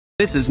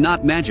This is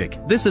not magic,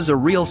 this is a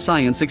real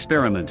science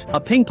experiment. A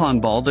ping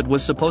pong ball that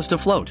was supposed to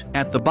float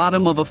at the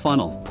bottom of a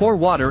funnel. Pour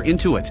water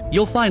into it.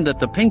 You'll find that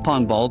the ping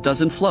pong ball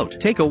doesn't float.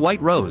 Take a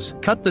white rose,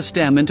 cut the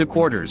stem into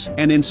quarters,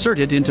 and insert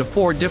it into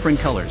 4 different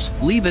colors.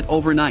 Leave it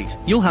overnight.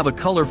 You'll have a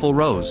colorful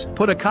rose.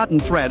 Put a cotton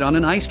thread on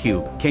an ice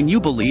cube. Can you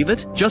believe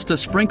it? Just a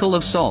sprinkle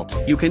of salt.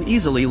 You can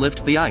easily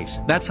lift the ice.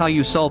 That's how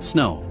you salt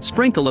snow.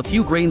 Sprinkle a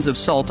few grains of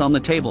salt on the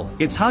table.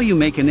 It's how you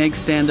make an egg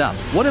stand up.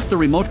 What if the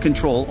remote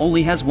control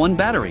only has one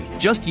battery?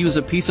 Just use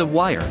a piece of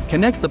wire.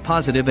 Connect the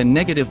positive and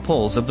negative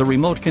poles of the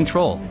remote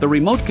control. The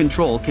remote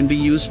control can be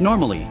used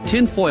normally.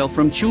 Tin foil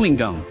from chewing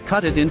gum.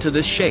 Cut it into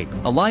this shape.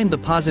 Align the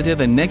positive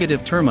and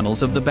negative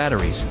terminals of the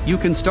batteries. You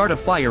can start a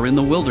fire in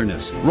the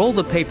wilderness. Roll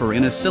the paper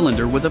in a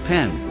cylinder with a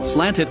pen.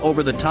 Slant it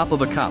over the top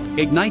of a cup.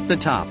 Ignite the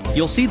top.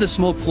 You'll see the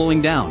smoke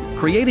flowing down,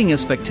 creating a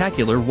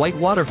spectacular white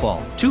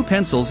waterfall. 2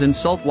 pencils in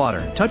salt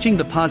water, touching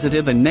the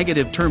positive and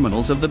negative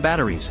terminals of the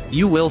batteries.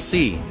 You will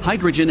see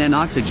hydrogen and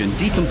oxygen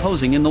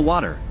decomposing in the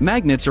water.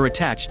 Magnets are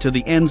attached to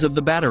the ends of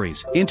the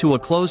batteries into a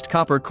closed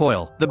copper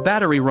coil. The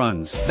battery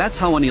runs. That's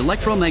how an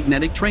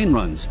electromagnetic train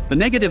runs. The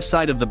negative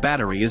side of the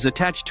battery is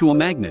attached to a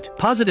magnet.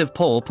 Positive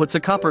pole puts a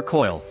copper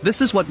coil.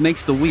 This is what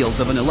makes the wheels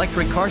of an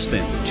electric car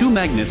spin. 2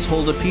 magnets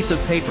hold a piece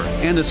of paper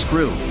and a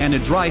screw and a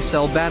dry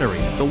cell battery.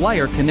 The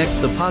wire connects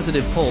the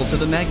positive pole to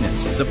the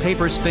magnets. The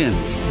paper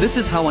spins. This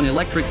is how an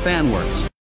electric fan works.